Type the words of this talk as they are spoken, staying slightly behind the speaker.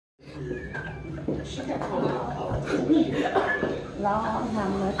Lord, how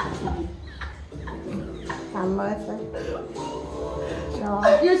much? How much?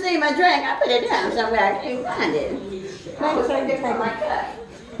 Lord. You see my drink? I put it down somewhere. I can't find it. Make sure you take my it. cup.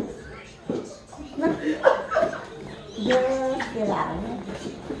 Girl, get out of here.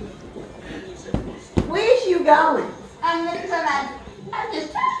 Where's you going? I'm looking for my. I'm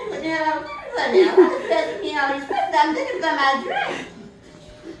just talking with you. I'm looking for them. I'm just me all these questions. I'm looking for my drink.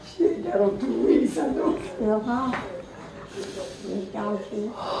 Shit, got on 2 weeks, I know. Still home. Don't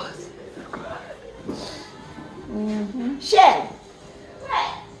you? Mm-hmm. Shelly. What?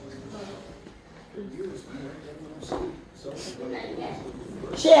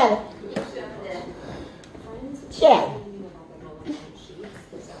 Shelly. Shelly.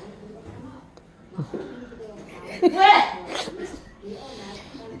 What?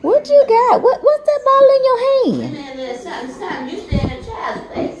 What you got? What's that ball in your hand? And then there's something. You stay in a child's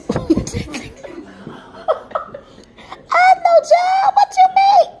place. I know, child. What you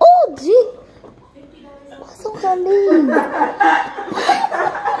mean? Oh, gee. What's on her knee?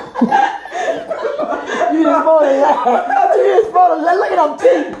 You just want to laugh. You just want to laugh. Look at them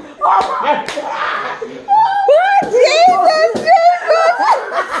teeth. Oh my God. Jesus,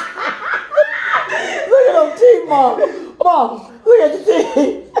 Look at them teeth, Mom. Mom, look at the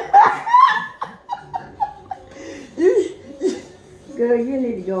teeth. Girl, you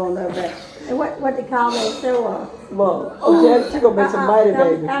need to go on over there. And what they call that show? Mom, oh, she gonna make some money,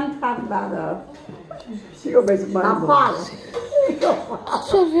 baby. I'm talking about She gonna make some money. my father. I'm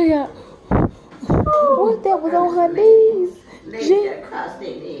trying to figure out what that was on her knees. Lady across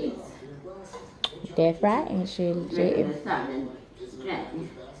their knees. That's right, and she Drinking something. Drink.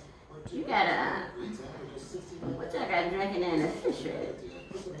 You got a. What y'all got drinking in a fish red?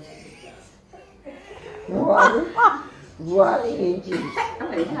 Water. Water and juice. I'm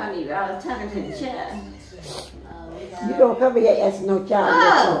going to tell you, I was talking to the child. You don't come here asking no child.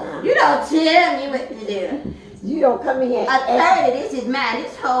 Oh, you don't tell me what to do. You don't come here A asking. third of this is mine.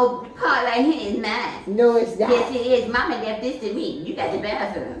 This whole part right here is mine. No, it's not. Yes, it is. Mama left this to me. You got the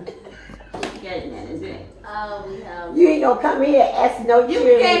bathroom. You got it, man. It's good. Oh, we have. You ain't gonna come here asking no You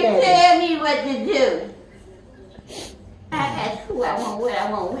children. can't tell me what to do. I ask who I want, what I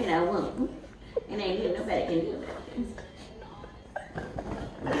want, when I want. And ain't here nobody can do that.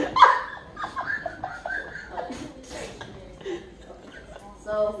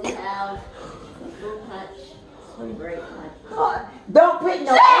 So we have some fruit punch, some grape punch. Don't put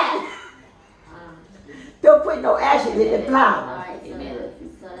no ashes. Don't put no ashes in the flour. Alright,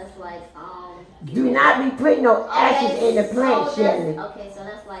 so that's like Do not be putting no ashes in the plant, Shelly. Okay, so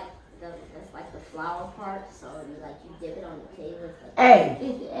that's like the flower part. So you dip it on the table. Hey,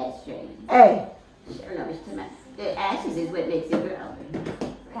 it's the ashtray. hey. No, it's too much. The ashes is what makes it grow.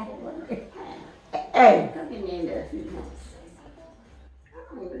 Hey, Come in there and do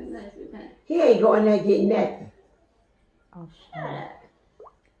a few times. he ain't going there getting nothing. Oh, Shut up.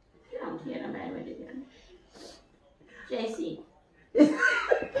 You don't care nobody what they do. JC.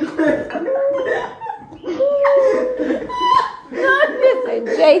 listen,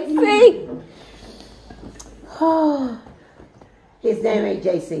 JC. His name ain't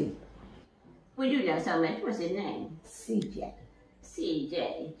JC. We do know so much. What's his name? CJ.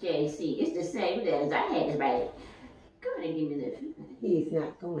 CJ, JC. It's the same letters. I had it right. Go ahead and give me the food. He is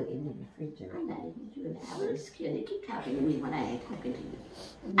not going in the refrigerator. I'm not even doing that. I was scared to keep talking to me when I ain't talking to you.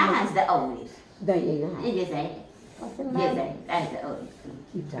 I's the oldest. No, you're not. It just ain't. What's the Yes, matter? I's the oldest.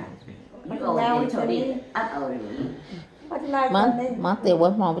 Keep talking. You older than Tony. I'm older than you. What's the matter with me? Mom said,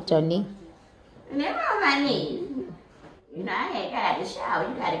 what's wrong with your knee? And they're on my knees. You know, I ain't got out the shower.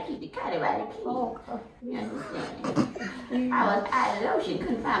 You gotta keep the cutty by the key. Oh, You understand? I was out of the ocean,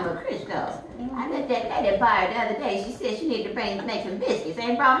 couldn't find my Crisco. I let that lady borrow the other day. She said she needed to make some biscuits.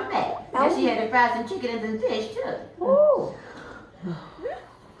 Ain't brought them back. Now she had to fry some chicken and some fish too. ooh.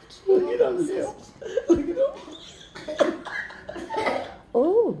 Look at them lips. Look at them.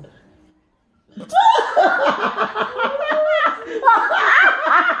 Ooh.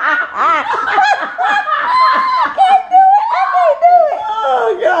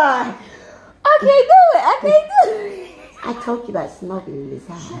 Oh, God. I can't do it. I told you about smoking in this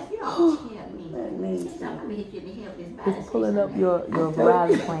house. You don't tell me. Somebody hit you in the head with his body. Just pulling up your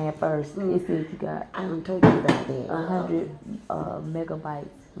Verizon plan first. It says you got I don't told you about that. 100 megabytes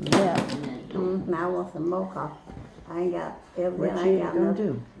left. I want some more coffee. I ain't got everything. What I you ain't got gonna nothing.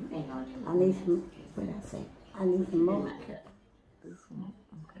 do? You ain't gonna do I need some. What I say? I need some more.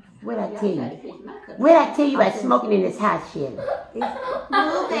 What I tell you? Fix my cup. What I tell you about smoking in this house, Shelly?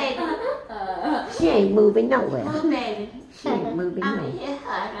 Move, baby. She ain't moving nowhere. Move, baby. She ain't moving I'm nowhere. in here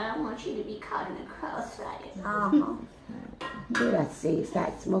hot. I don't want caught in a crossfire. Uh-huh. Good, I see.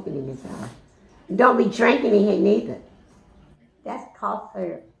 Start smoking in this house. Don't be drinking in here neither. That's cough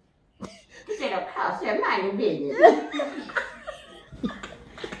syrup. You said a cross there, mind your business.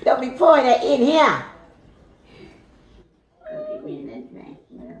 Don't be pouring that in here. Don't get me in that drink.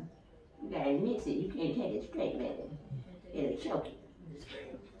 Well, you gotta mix it. You can't take it straight, baby. It'll choke you.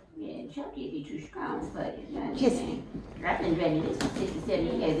 Yeah, it'll choke you if you're too strong for you. You understand? I've been drinking this for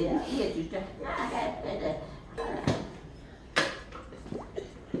 67 years. It's too strong. I got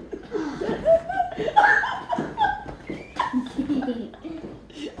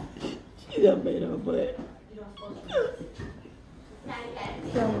She done made her butt.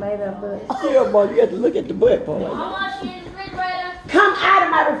 Some made her butt. Yeah, boy, you got to look at the butt part. Mama, she in the refrigerator. Come out of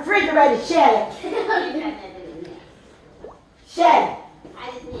my refrigerator, Shelly. Shelly.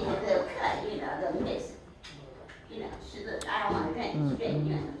 I just need a little cut, you know, a little mix. You know, I don't want to drink it straight, you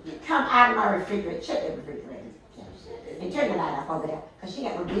know. Come out of my refrigerator. Shut that refrigerator. And turn the light off over there. Because she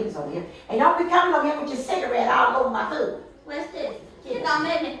got no business over here. And don't be coming over here with your cigarette all over my food. What's this? You gonna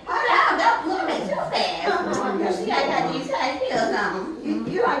make me, hold on, don't move it too fast. See, I got these high heels on.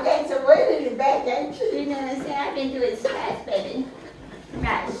 You done gained some weight in your back, ain't you? You know what I'm saying? I've been doing shots, baby.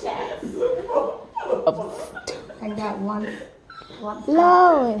 Not shots. I got one.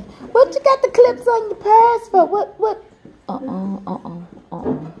 Lord, what you got the clips on your purse for? What?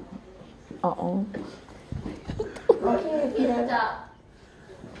 Get the top.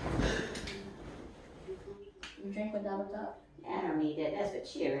 You drink without a top? I don't need that. That's for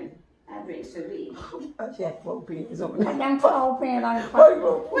cheering. I drink cereal. I just had 4 pennies on I got 4 pins on the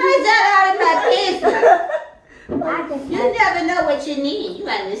Where's that out of my pants? I just You never know what you need. You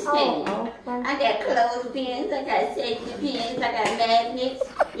understand? Oh, okay. I got clothespins. I got safety pins. I got magnets.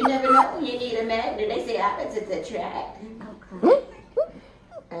 You never know when you need a magnet. They say opposites attract.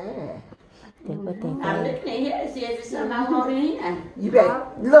 I'm looking in here to see if there's something I want in here. You better,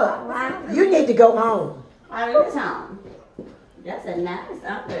 look, you need to go home. I mean, it's home. That's a nice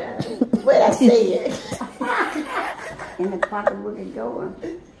umbrella. What I said. in the pocketbook and going.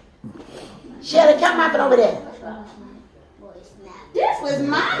 Shelly, come up over there. This was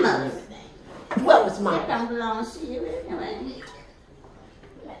mama's. What was That mine? don't belong to you anyway.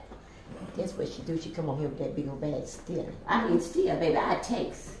 That's what she do. She come on here with that big old bag still. I mean, steal, baby. I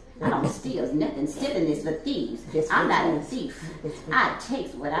takes. I don't steal nothing. Stealing is for thieves. That's I'm what not it a is. thief. That's what I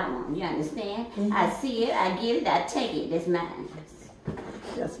takes what I want. You understand? I see it. I get it. I take it. That's mine.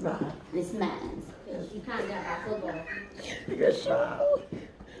 That's mine. It's mine. You kind of got my football. Good job.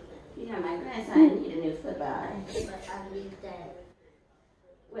 You know, my grandson need a new football. But I need that.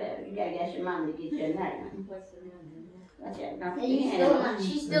 Well, you gotta get your mom to get you a night one. What's the name? Watch out. Don't And forget you your still hand. not,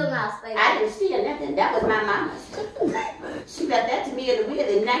 she's still not stable. I didn't steal nothing. That was my mama's. She got that to me at the wheel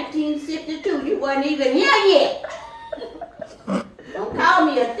in 1962. You wasn't even here yet. Don't call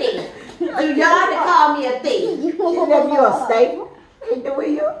me a thief. You ought to call me a thief. She left you a staple in the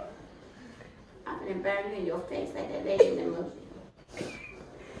wheel. I'm gonna burn you in your face like that lady in the movie.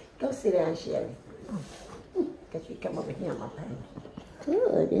 Go sit down, Shelly. Cause you come over here on my pain.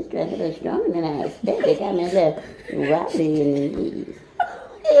 Good. This dress is a little stronger than I expected. Got me a little wobbly in the knees.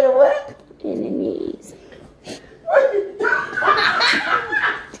 You know what? In the knees.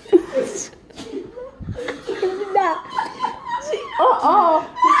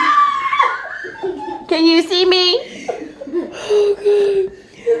 Can you see me?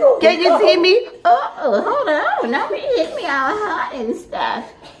 Can you see me? Hold on. Don't hit me all hot and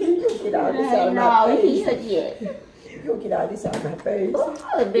stuff. Get all this out I of ain't my all face. healed yet. You get all this out of my face.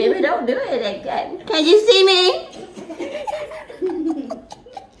 Oh, baby, don't do it like that. Can you see me?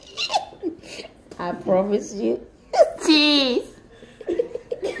 I promise you. Cheese.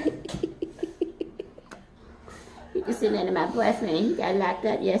 You can see that in my boyfriend. He got locked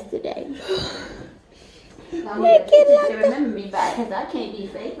up yesterday. Make it You like should remember me by because I can't be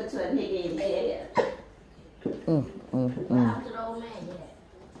faithful to a nigga in bed. What happened to the old man yet?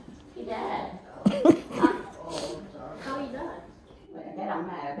 He died. How he died? Well, that don't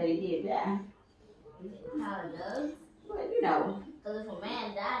matter, but he did die. How it does? Well, you know, Because if a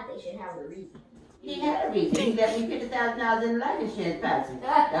man died, they should have a reason. he had a reason. He left me $50,000 in life insurance policy.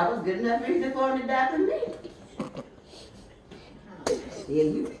 That was good enough reason for him to die for me. Yeah,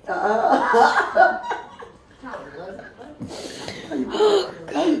 you. How it was?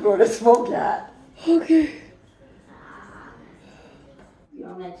 How you gonna smoke that? Okay. You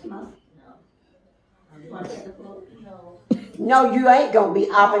don't like smoke? No. You want to take a floor? No. No, you ain't gonna be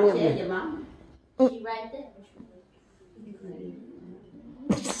offering Tell him. your mama. She right there.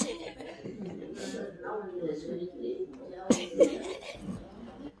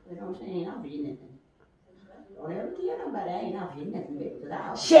 But don't say ain't offer you nothing. Don't ever tell nobody I ain't offer you nothing, baby, because I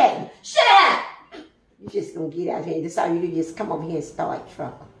offer. Shelly, Shut up! you just gonna get out here. That's all you do. Just come over here and start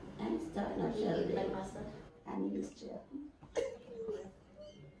trouble. I ain't starting no trouble, baby. I need this job.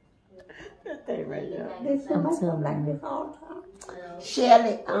 That thing right there. There's somebody come like this all the time.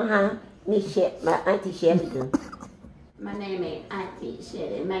 Shelly, Miss Shelly, my auntie Shelly do. My name ain't Auntie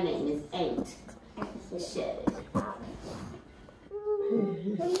Shelly. My name is Aunt Shelly.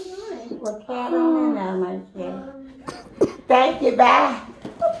 What cat on there now, my Shelly? Thank you, bye.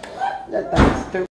 That thing's stupid.